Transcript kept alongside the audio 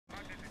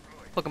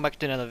Welcome back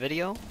to another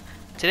video.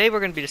 Today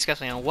we're going to be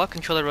discussing on what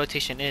controller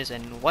rotation is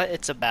and what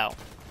it's about.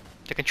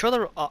 The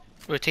controller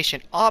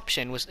rotation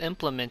option was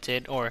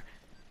implemented or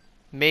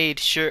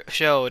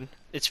showed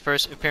its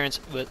first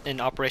appearance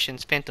in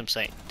Operations Phantom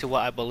Sight, to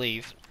what I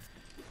believe,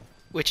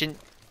 which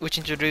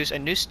introduced a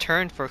new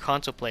turn for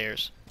console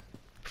players.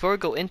 Before we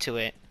go into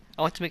it,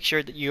 I want to make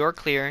sure that you are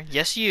clear,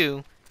 yes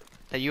you,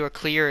 that you are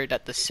clear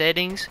that the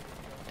settings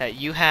that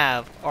you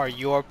have are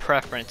your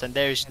preference and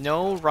there's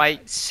no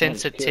right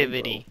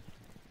sensitivity.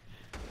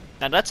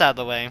 Now that's out of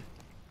the way.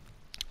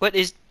 What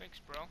is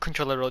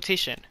controller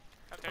rotation?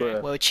 Okay.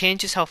 Well, it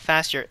changes how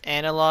fast your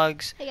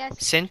analogs,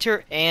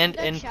 center, and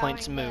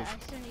endpoints move.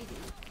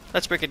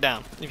 Let's break it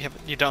down if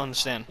you don't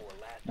understand.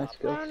 That's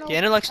good. The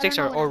analog sticks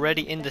are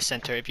already in the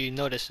center if you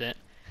notice it.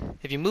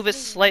 If you move it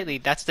slightly,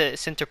 that's the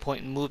center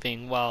point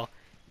moving, while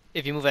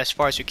if you move as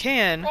far as you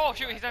can, oh,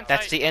 shoot, he's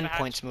that's the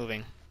endpoints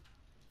moving.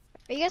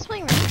 Are you guys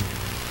playing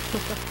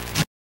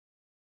right?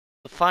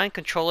 To find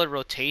controller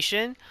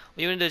rotation,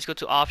 what you want to do is go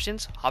to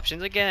options,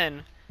 options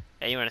again,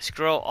 and you want to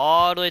scroll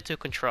all the way to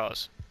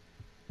controls,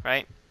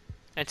 right?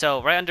 And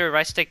so right under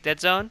right stick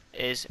dead zone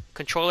is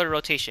controller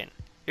rotation.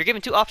 You're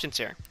given two options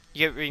here.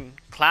 You're given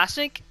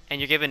classic and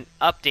you're given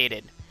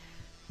updated.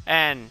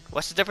 And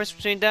what's the difference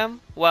between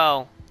them?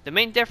 Well, the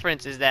main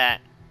difference is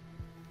that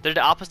they're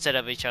the opposite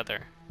of each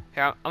other.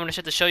 Here, I'm going to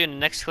try to show you in the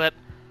next clip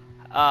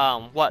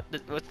what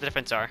the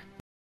difference are.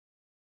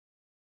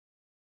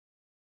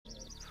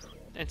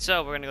 And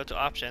so we're gonna go to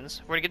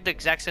options. We're gonna get the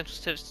exact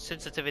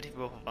sensitivity for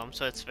both of them,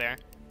 so it's fair.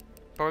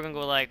 But we're gonna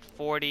go like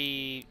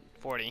 40,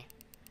 40,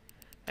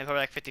 and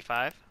probably like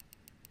 55,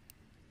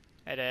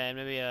 and then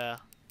maybe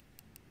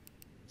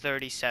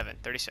 37,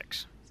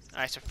 36. All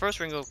right, so first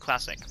we're gonna go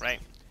classic,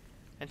 right?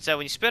 And so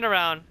when you spin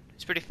around,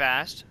 it's pretty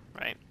fast,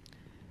 right?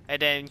 And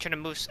then you try to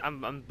move.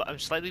 I'm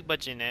slightly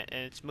budging it,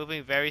 and it's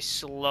moving very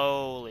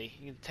slowly.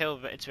 You can tell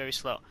it's very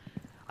slow.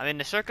 I'm in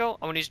the circle.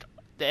 I'm gonna use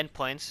the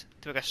endpoints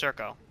to make a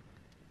circle.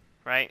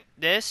 Right,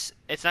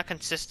 it's not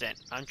consistent.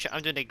 I'm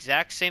doing the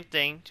exact same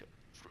thing,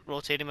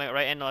 rotating my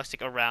right analog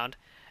stick around,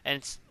 and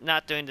it's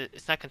not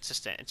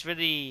consistent. It's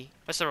really,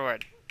 what's the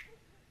word?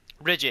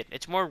 Rigid.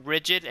 It's more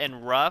rigid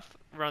and rough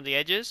around the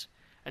edges,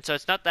 and so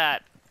it's not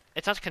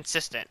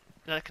consistent.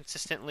 It's not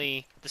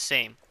consistently the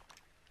same.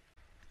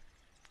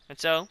 And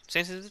so,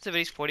 same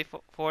sensitivities, 40,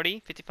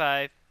 40,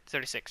 55,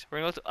 36.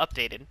 We're gonna go to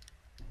updated.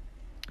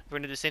 We're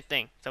gonna do the same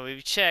thing. So if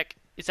you check,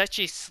 it's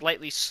actually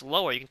slightly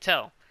slower. You can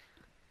tell.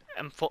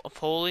 I'm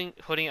putting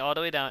it all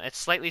the way down. It's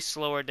slightly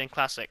slower than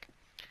classic,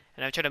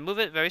 and I'm trying to move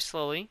it very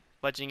slowly,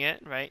 budging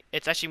it. Right,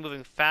 it's actually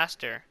moving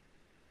faster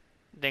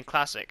than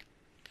classic.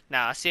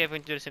 Now let's see if we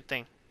can do the same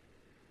thing.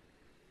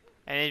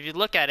 And if you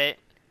look at it,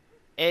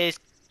 it is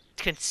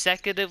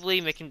consecutively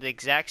making the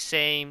exact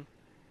same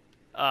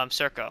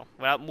circle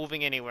without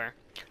moving anywhere.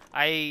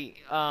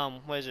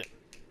 What is it?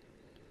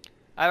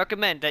 I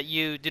recommend that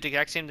you do the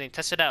exact same thing.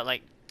 Test it out.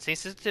 Like, same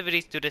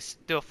sensitivity,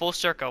 do a full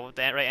circle with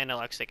the right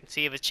analog stick and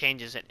see if it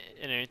changes it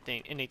in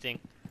anything.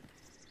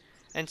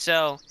 And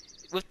so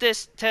with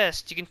this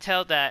test, you can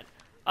tell that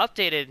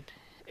updated,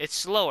 it's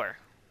slower.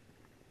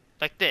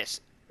 Like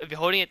this. If you're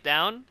holding it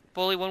down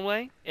fully one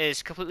way, it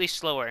is completely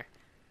slower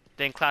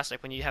than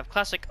classic. When you have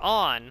classic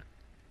on,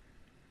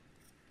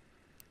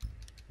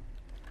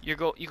 you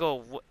go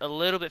a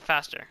little bit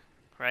faster,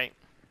 right?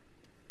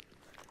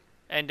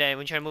 And then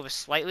when you try to move it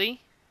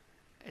slightly,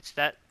 it's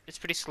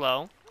pretty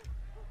slow.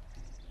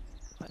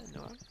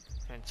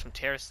 And some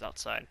terraces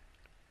outside.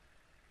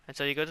 And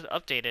so you go to the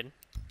updated,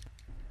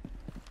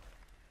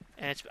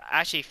 and it's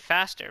actually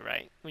faster,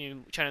 right? When you're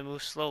trying to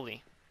move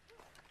slowly.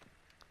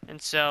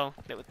 And so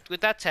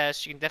with that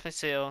test, you can definitely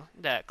see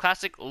that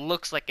classic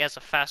looks like it has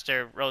a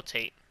faster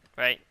rotate,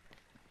 right?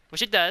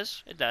 Which it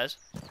does. It does.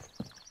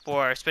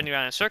 For spinning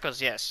around in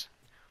circles, yes.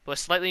 But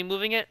slightly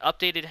moving it,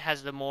 updated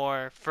has the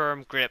more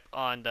firm grip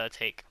on the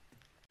take.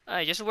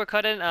 Alright, just so we're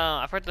cutting.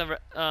 I've heard the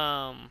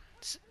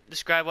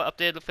describe what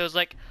updated feels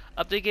like.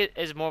 Updated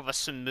is more of a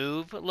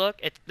smooth look.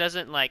 It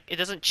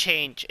doesn't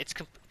change.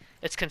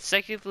 It's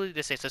consecutively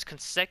the same. So it's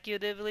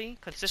consistently.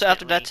 So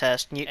after that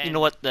test, you know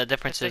what the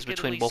difference is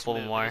between both of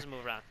them are.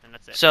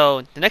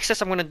 So the next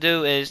test I'm gonna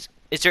do is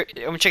I'm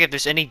gonna check if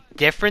there's any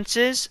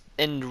differences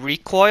in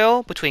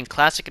recoil between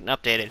classic and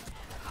updated.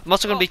 I'm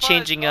also gonna be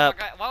changing up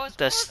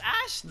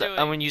I'm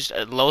gonna use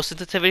a low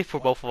sensitivity for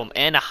both of them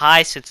and a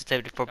high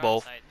sensitivity for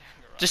both.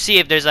 Just see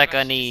if there's like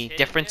any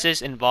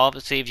differences involved.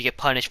 To see if you get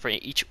punished for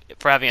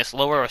having a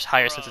lower or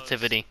higher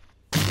sensitivity.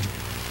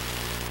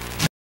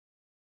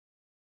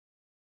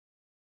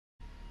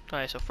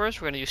 Alright, so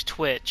first we're gonna use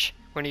twitch.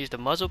 We're gonna use the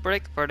muzzle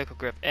brake, vertical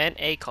grip, and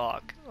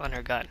ACOG on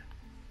her gun.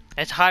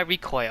 It's high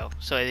recoil,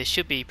 so it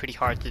should be pretty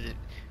hard to do.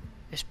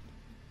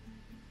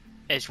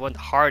 It's one of the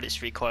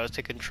hardest recoils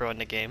to control in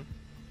the game,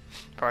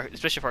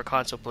 especially for a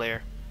console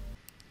player.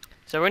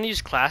 So we're gonna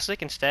use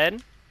classic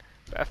instead.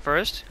 At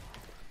first.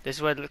 This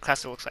is what the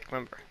classic looks like,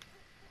 remember.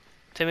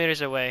 10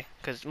 meters away,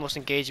 because most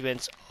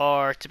engagements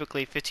are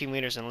typically 15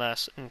 meters and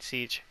less in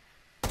Siege.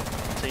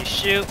 So you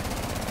shoot.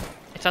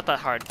 It's not that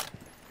hard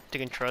to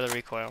control the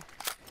recoil.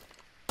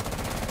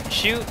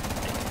 shoot,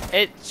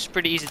 it's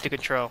pretty easy to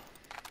control.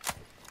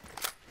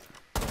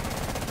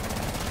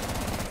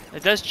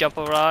 It does jump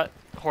a lot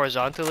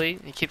horizontally.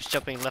 It keeps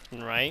jumping left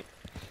and right.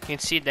 You can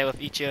see that with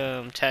each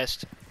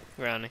test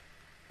grounding.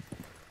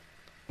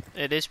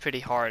 It is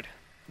pretty hard.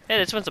 Hey,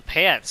 this one's a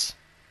pants.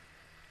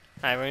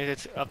 Alright, we're gonna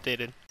get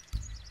updated.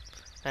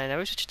 And now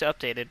we switch to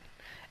updated.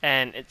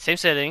 And it's same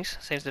settings,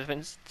 same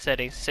defense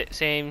settings,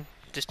 same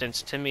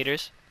distance, 10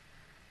 meters.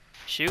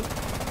 Shoot.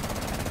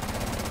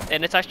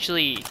 And it's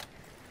actually,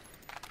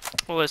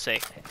 what would I say?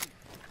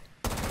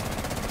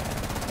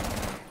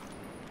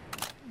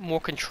 More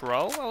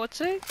control, I would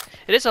say.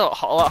 It is a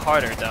lot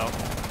harder though,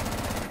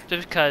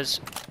 just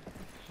because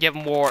you have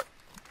more.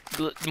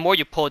 The more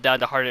you pull down,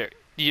 the harder.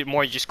 The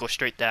more you just go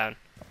straight down.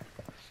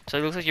 So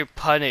it looks like you're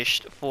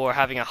punished for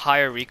having a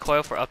higher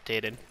recoil for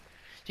updated.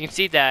 You can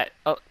see that.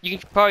 Oh, you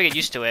can probably get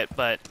used to it,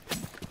 but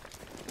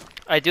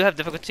I do have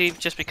difficulty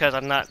just because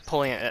I'm not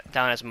pulling it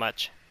down as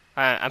much.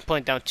 I'm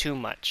pulling down too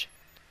much,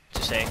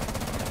 to say.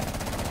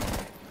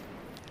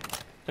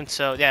 And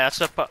so, yeah, that's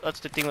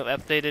the thing with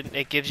updated.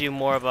 It gives you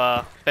more of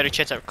a better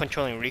chance at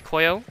controlling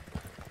recoil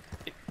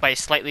by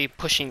slightly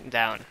pushing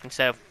down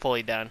instead of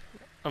fully down,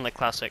 unlike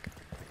classic.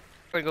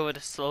 We're gonna go with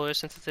a slower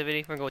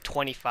sensitivity. We're gonna go with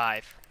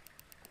 25.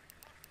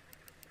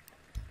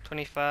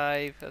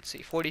 25, let's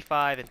see,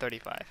 45 and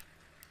 35.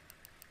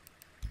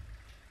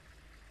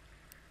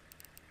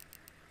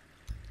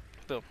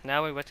 Boom.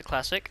 Now we went to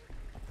classic.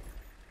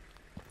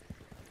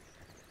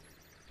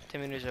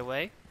 10 meters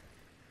away.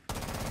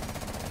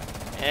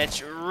 And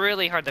it's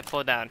really hard to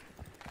pull down.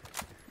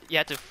 You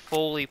have to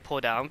fully pull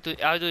down.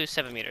 I'll do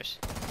 7 meters.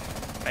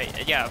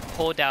 Right? Yeah,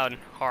 pull down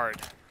hard.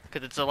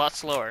 Because it's a lot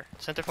slower.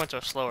 Center points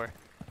are slower.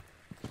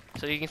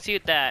 So you can see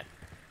with that,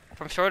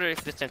 from shorter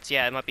distance,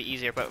 yeah, it might be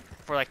easier. But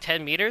for like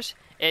 10 meters,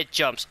 it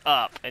jumps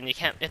up. And you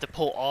have to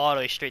pull all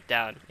the way straight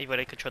down. If you want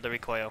to control the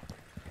recoil.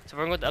 So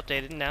we're going to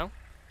updated now.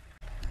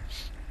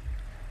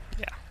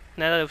 Yeah.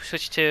 Now that we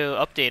switch to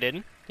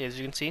updated, as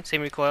you can see,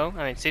 same recoil,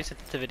 same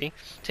sensitivity,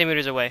 10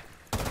 meters away.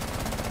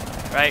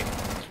 Right?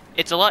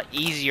 It's a lot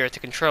easier to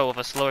control with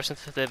a slower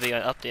sensitivity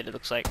on updated, it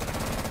looks like.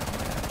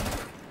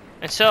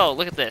 And so,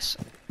 look at this.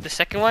 The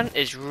second one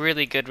is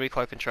really good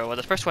recoil control. Well,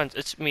 the first one,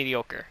 it's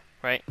mediocre,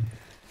 right?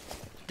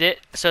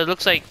 So it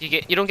looks like you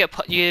get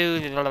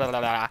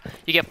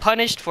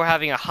punished for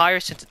having a higher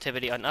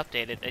sensitivity on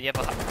updated, and you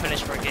have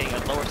punished for getting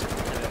a lower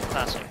sensitivity on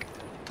classic.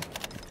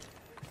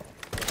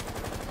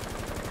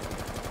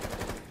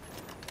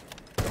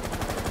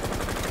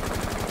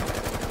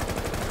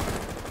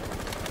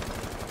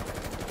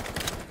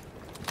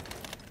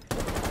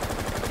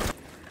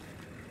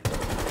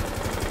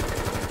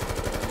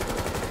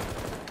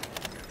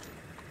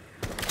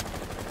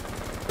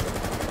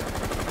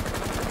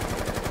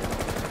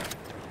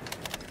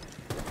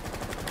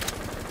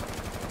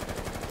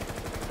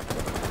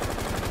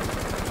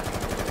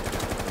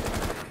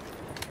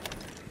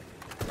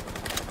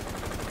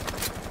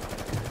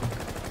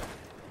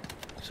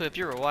 So if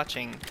you were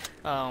watching,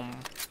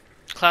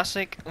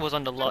 classic was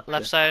on the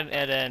left side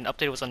and then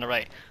updated was on the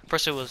right.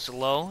 First it was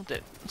low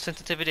the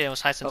sensitivity and it was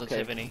high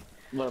sensitivity.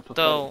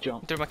 Though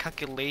through my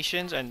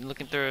calculations and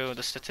looking through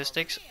the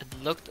statistics, it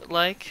looked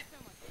like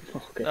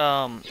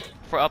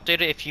for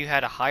updated, if you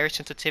had a higher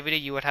sensitivity,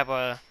 you would have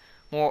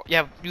you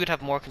would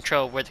have more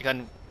control where the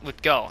gun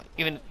would go.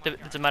 Even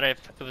it doesn't matter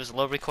if it was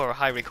low recoil or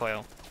high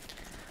recoil.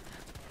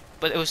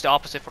 But it was the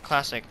opposite for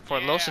classic.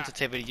 For low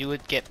sensitivity, you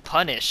would get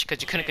punished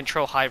because you couldn't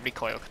control high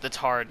recoil because it's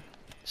hard.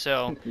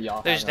 So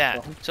there's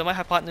that. So my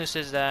hypothesis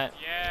is that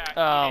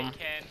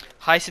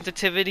high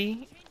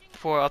sensitivity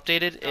for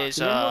updated is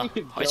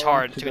it's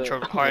hard to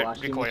control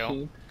hard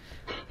recoil,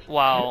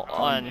 while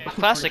on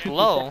classic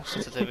low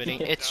sensitivity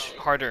it's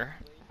harder.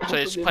 So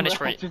it's punished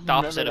for the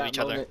opposite of each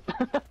other.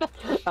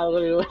 I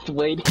literally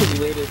waited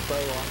so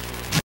long.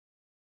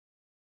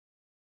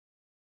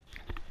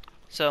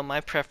 So my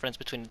preference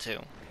between the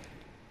two.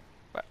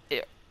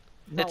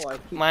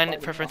 My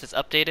preference is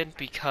updated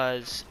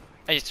because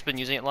I just been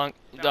using it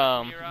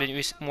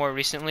more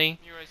recently,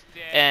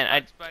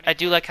 and I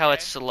do like how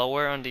it's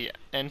slower on the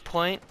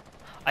endpoint.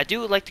 I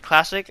do like the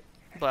classic,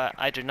 but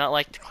I do not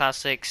like the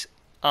classic's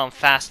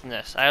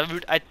fastness.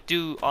 I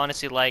do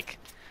honestly like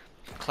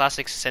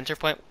classic's center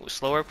point,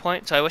 slower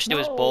point. So I wish there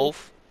was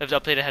both. If the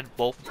updated had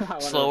both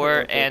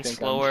slower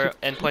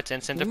endpoints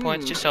and center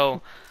points, just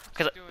so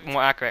because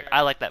more accurate.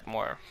 I like that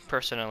more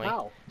personally.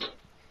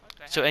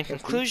 So in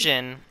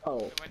conclusion,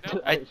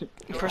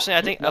 personally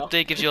I think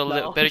update gives you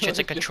a better chance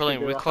of controlling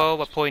recoil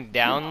by pulling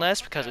down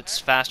less because it's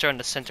faster on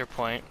the center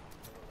point,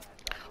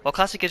 while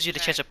classic gives you the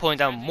chance of pulling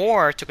down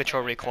more to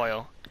control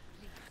recoil.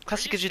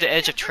 Classic gives you the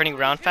edge of turning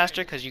around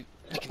faster because you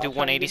can do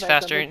 180s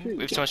faster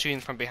if someone's shooting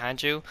from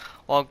behind you,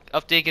 while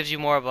update gives you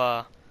more of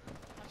a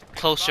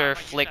closer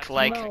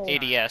flick-like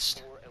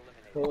ADS.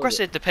 Of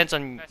course it depends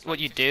on what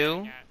you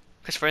do.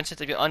 Because for instance,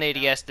 if you're on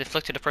ADS, then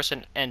flick to the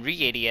person and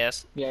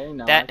re-ADS, in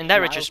that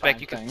retrospect,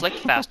 you can flick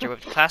faster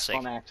with classic.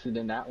 On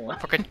accident, that one.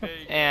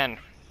 And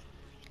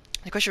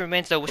the question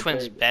remains though, which one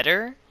is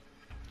better?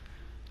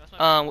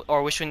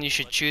 Or which one you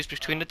should choose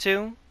between the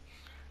two?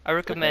 I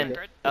recommend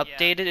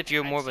update it if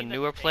you're more of a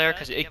newer player,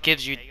 because it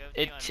gives you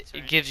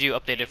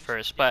updated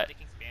first, but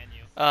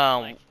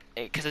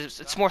because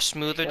it's more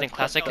smoother than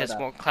classic. 'Cause it's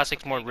more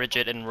classic's more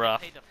rigid and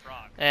rough.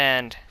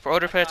 And for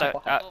older players,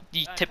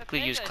 you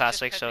typically use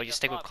classic, so you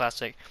stick with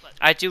classic.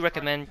 I do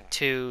recommend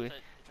to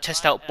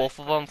test out both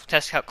of them.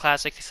 Test out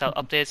classic, test out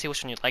updated, see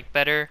which one you like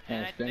better,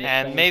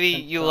 and maybe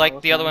you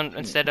like the other one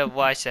instead of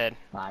what I said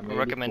or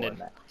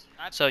recommended.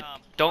 So you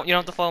don't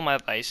have to follow my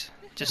advice.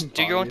 Just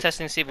do your own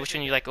testing and see which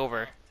one you like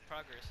over.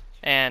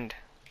 And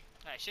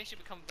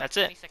that's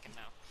it.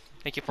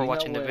 Thank you for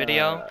watching the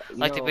video.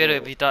 Like the video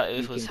if you thought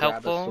it was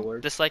helpful.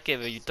 Dislike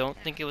it if you don't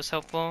think it was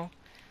helpful.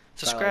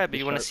 Subscribe if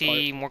you want to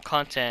see more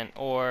content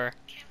or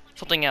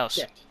something else.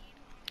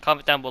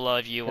 Comment down below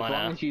if you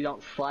want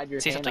to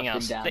see something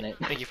else.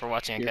 Thank you for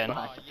watching again.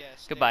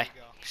 Goodbye.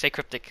 Stay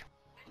cryptic.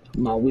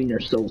 My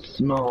wiener's so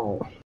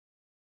small.